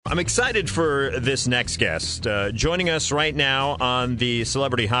I'm excited for this next guest. Joining us right now on the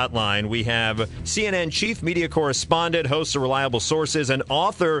Celebrity Hotline, we have CNN chief media correspondent, host of Reliable Sources, and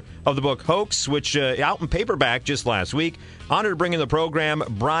author of the book Hoax, which out in paperback just last week. Honored to bring in the program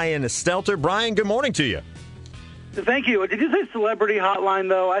Brian Stelter. Brian, good morning to you. Thank you. Did you say Celebrity Hotline,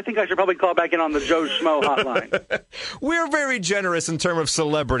 though? I think I should probably call back in on the Joe Schmo Hotline. We're very generous in terms of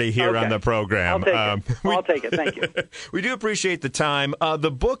celebrity here on the program. I'll take it. Thank you. We do appreciate the time.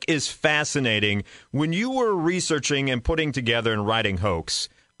 The book is fascinating. When you were researching and putting together and writing Hoax,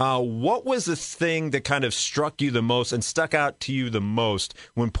 what was the thing that kind of struck you the most and stuck out to you the most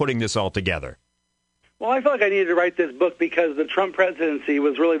when putting this all together? Well, I felt like I needed to write this book because the Trump presidency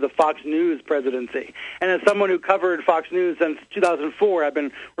was really the Fox News presidency. And as someone who covered Fox News since 2004, I've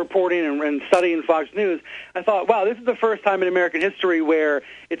been reporting and studying Fox News, I thought, wow, this is the first time in American history where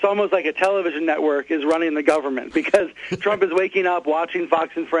it's almost like a television network is running the government, because Trump is waking up, watching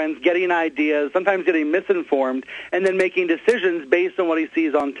Fox and Friends, getting ideas, sometimes getting misinformed, and then making decisions based on what he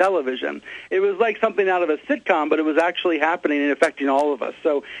sees on television. It was like something out of a sitcom, but it was actually happening and affecting all of us.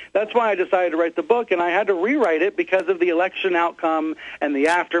 So that's why I decided to write the book, and I had to rewrite it because of the election outcome and the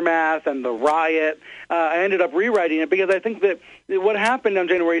aftermath and the riot. I ended up rewriting it because I think that what happened on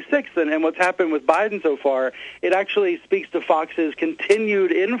January 6th and what's happened with Biden so far, it actually speaks to Fox's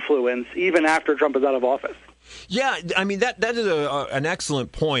continued influence even after Trump is out of office. Yeah, I mean, that is an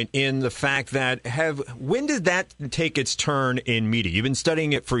excellent point in the fact that when did that take its turn in media? You've been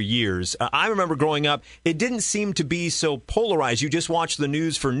studying it for years. I remember growing up, it didn't seem to be so polarized. You just watch the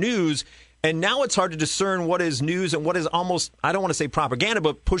news for news. And now it's hard to discern what is news and what is almost, I don't want to say propaganda,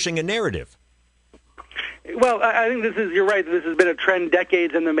 but pushing a narrative. Well, I think you're right, this has been a trend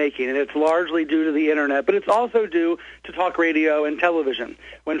decades in the making, and it's largely due to the Internet, but it's also due to talk radio and television.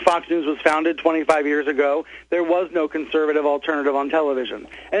 When Fox News was founded 25 years ago, there was no conservative alternative on television.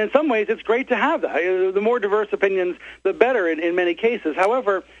 And in some ways, it's great to have that. The more diverse opinions, the better in many cases.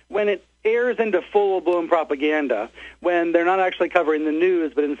 However, when it airs into full-blown propaganda, when they're not actually covering the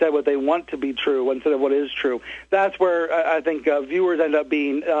news, but instead what they want to be true instead of what is true, that's where I think viewers end up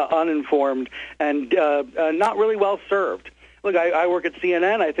being uninformed and not really well served. Look, I work at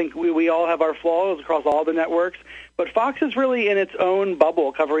CNN. I think we all have our flaws across all the networks, but Fox is really in its own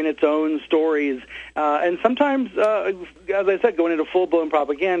bubble, covering its own stories, and sometimes, as I said, going into full-blown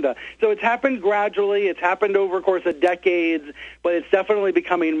propaganda. So it's happened gradually. It's happened over the course of decades, but it's definitely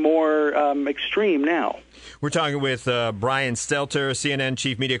becoming more extreme now. We're talking with Brian Stelter, CNN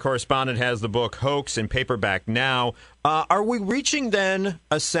chief media correspondent, has the book Hoax in paperback now. Are we reaching then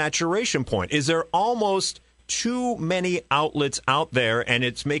a saturation point? Is there almost too many outlets out there, and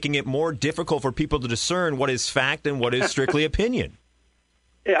it's making it more difficult for people to discern what is fact and what is strictly opinion?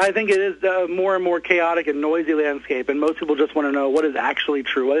 I think it is a more and more chaotic and noisy landscape, and most people just want to know what is actually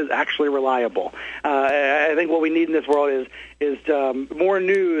true, what is actually reliable. I think what we need in this world is more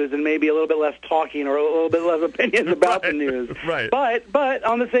news and maybe a little bit less talking or a little bit less opinions about the news. Right. But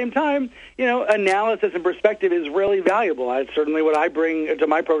on the same time, analysis and perspective is really valuable. It's certainly what I bring to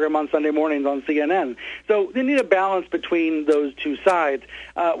my program on Sunday mornings on CNN. So they need a balance between those two sides.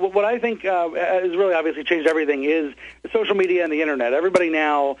 What I think has really obviously changed everything is social media and the Internet. Everybody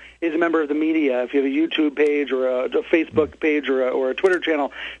now is a member of the media, if you have a YouTube page or a Facebook page or a Twitter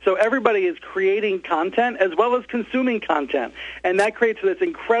channel. So everybody is creating content as well as consuming content. And that creates this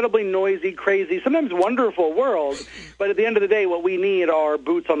incredibly noisy, crazy, sometimes wonderful world. But at the end of the day, what we need are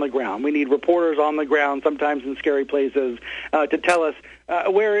boots on the ground. We need reporters on the ground, sometimes in scary places, to tell us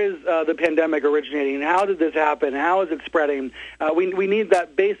where is the pandemic originating? How did this happen? How is it spreading? We need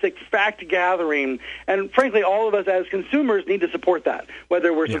that basic fact gathering. And frankly, all of us as consumers need to support that,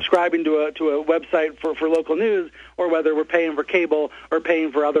 whether we're subscribing to a website for local news or whether we're paying for cable or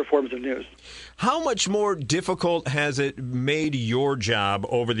paying for other forms of news. How much more difficult has it made your job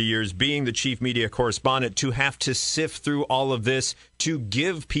over the years, being the chief media correspondent, to have to sift through all of this to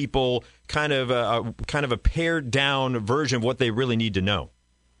give people kind of a pared down version of what they really need to know?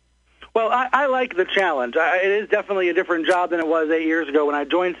 Well, I like the challenge. It is definitely a different job than it was 8 years ago when I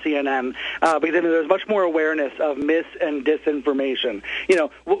joined CNN, because there's much more awareness of mis- and disinformation.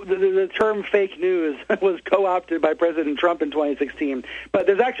 The term fake news was co-opted by President Trump in 2016, but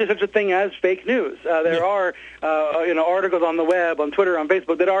there's actually such a thing as fake news. There are articles on the web, on Twitter, on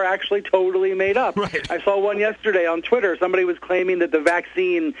Facebook that are actually totally made up. Right. I saw one yesterday on Twitter. Somebody was claiming that the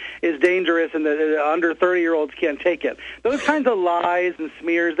vaccine is dangerous and that under 30-year-olds can't take it. Those kinds of lies and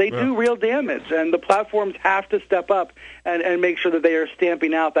smears, they do real damage, and the platforms have to step up and make sure that they are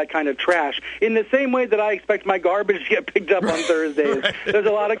stamping out that kind of trash. In the same way that I expect my garbage to get picked up on Thursdays, there's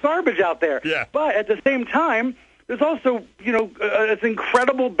a lot of garbage out there. Yeah. But at the same time, there's also, an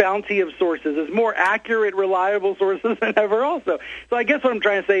incredible bounty of sources. There's more accurate, reliable sources than ever also. So I guess what I'm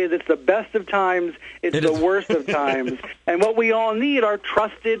trying to say is it's the best of times, it's the worst of times. And what we all need are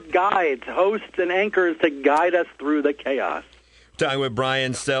trusted guides, hosts and anchors to guide us through the chaos. Talking with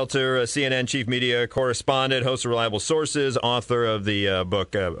Brian Stelter, CNN chief media correspondent, host of Reliable Sources, author of the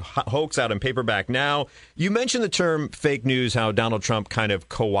book Hoax, out in paperback now. You mentioned the term fake news, how Donald Trump kind of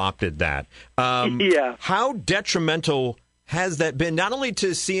co-opted that. Yeah. How detrimental has that been, not only to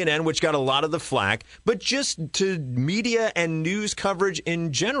CNN, which got a lot of the flack, but just to media and news coverage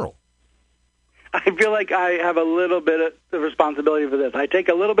in general? I feel like I have a little bit of responsibility for this. I take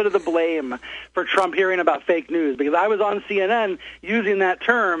a little bit of the blame for Trump hearing about fake news, because I was on CNN using that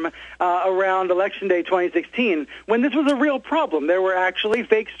term around Election Day 2016 when this was a real problem. There were actually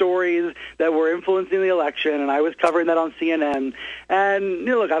fake stories that were influencing the election, and I was covering that on CNN. And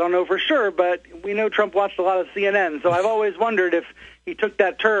look, I don't know for sure, but we know Trump watched a lot of CNN, so I've always wondered if he took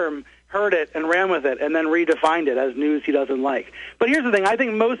that term, heard it, and ran with it, and then redefined it as news he doesn't like. But here's the thing. I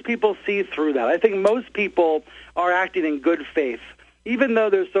think most people see through that. I think most people are acting in good faith, even though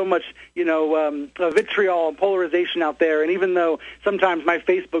there's so much, vitriol and polarization out there, and even though sometimes my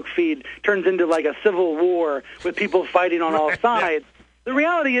Facebook feed turns into like a civil war with people fighting on all sides. The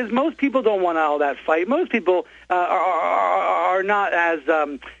reality is most people don't want all that fight. Most people are not as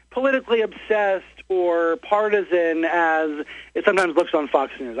politically obsessed or partisan as it sometimes looks on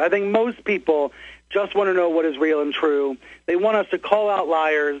Fox News. I think most people just want to know what is real and true. They want us to call out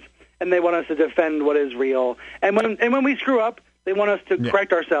liars, and they want us to defend what is real. And when we screw up, they want us to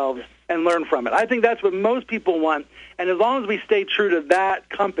correct ourselves and learn from it. I think that's what most people want. And as long as we stay true to that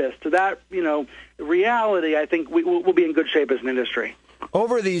compass, to that reality, I think we'll be in good shape as an industry.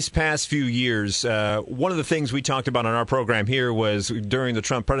 Over these past few years, one of the things we talked about on our program here was during the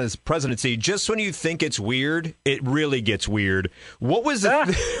Trump presidency, just when you think it's weird, it really gets weird. What was the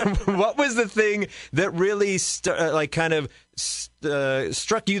what was the thing that really struck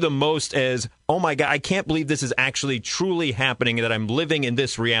you the most as, oh my God, I can't believe this is actually truly happening, that I'm living in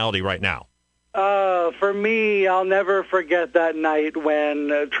this reality right now? For me, I'll never forget that night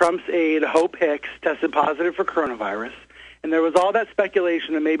when Trump's aide, Hope Hicks, tested positive for coronavirus. And there was all that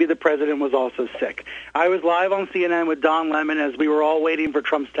speculation that maybe the president was also sick. I was live on CNN with Don Lemon as we were all waiting for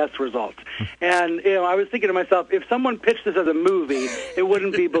Trump's test results. And, I was thinking to myself, if someone pitched this as a movie, it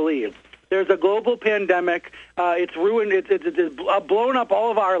wouldn't be believed. There's a global pandemic. It's ruined. It's blown up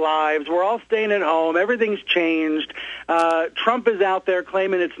all of our lives. We're all staying at home. Everything's changed. Trump is out there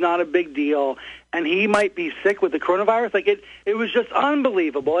claiming it's not a big deal, and he might be sick with the coronavirus. It was just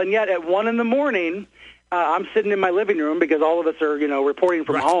unbelievable. And yet at 1 a.m, I'm sitting in my living room because all of us are, reporting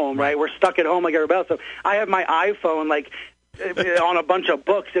from home, right? We're stuck at home like everybody else. So I have my iPhone, on a bunch of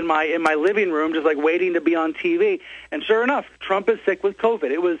books in my living room, just waiting to be on TV. And sure enough, Trump is sick with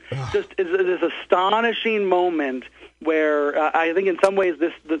COVID. It was just this astonishing moment where I think in some ways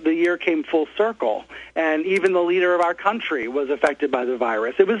the year came full circle, and even the leader of our country was affected by the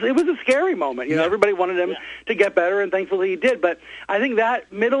virus. It was a scary moment. Everybody wanted him to get better, and thankfully he did. But I think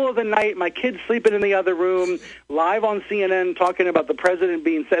that middle of the night, my kids sleeping in the other room, live on CNN talking about the president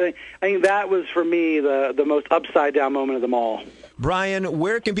being sick, I think that was for me the most upside down moment of them all. Brian,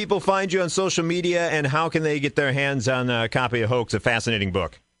 where can people find you on social media, and how can they get their hands on a copy of Hoax, a fascinating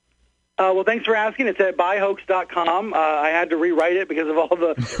book? Well, thanks for asking. It's at buyhoax.com. I had to rewrite it because of all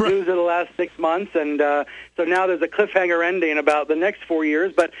the news of the last 6 months, and so now there's a cliffhanger ending about the next 4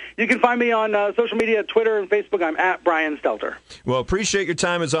 years. But you can find me on social media, Twitter and Facebook. I'm at Brian Stelter. Well, appreciate your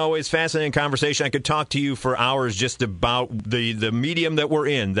time as always. Fascinating conversation. I could talk to you for hours just about the medium that we're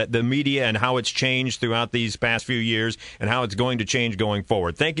in, that the media and how it's changed throughout these past few years and how it's going to change going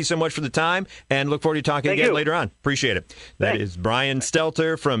forward. Thank you so much for the time, and look forward to talking again later on. Appreciate it. That is Brian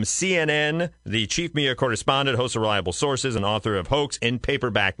Stelter from CNN. The chief media correspondent, host of Reliable Sources, and author of Hoax in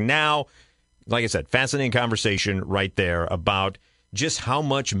paperback now. Like I said, fascinating conversation right there about just how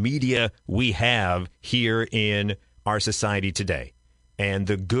much media we have here in our society today and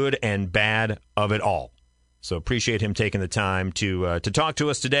the good and bad of it all. So appreciate him taking the time to talk to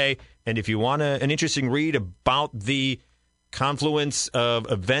us today. And if you want an interesting read about the confluence of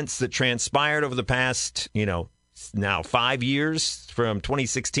events that transpired over the past, now 5 years from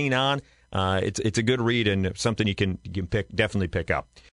 2016 on, it's a good read and something you can definitely pick up.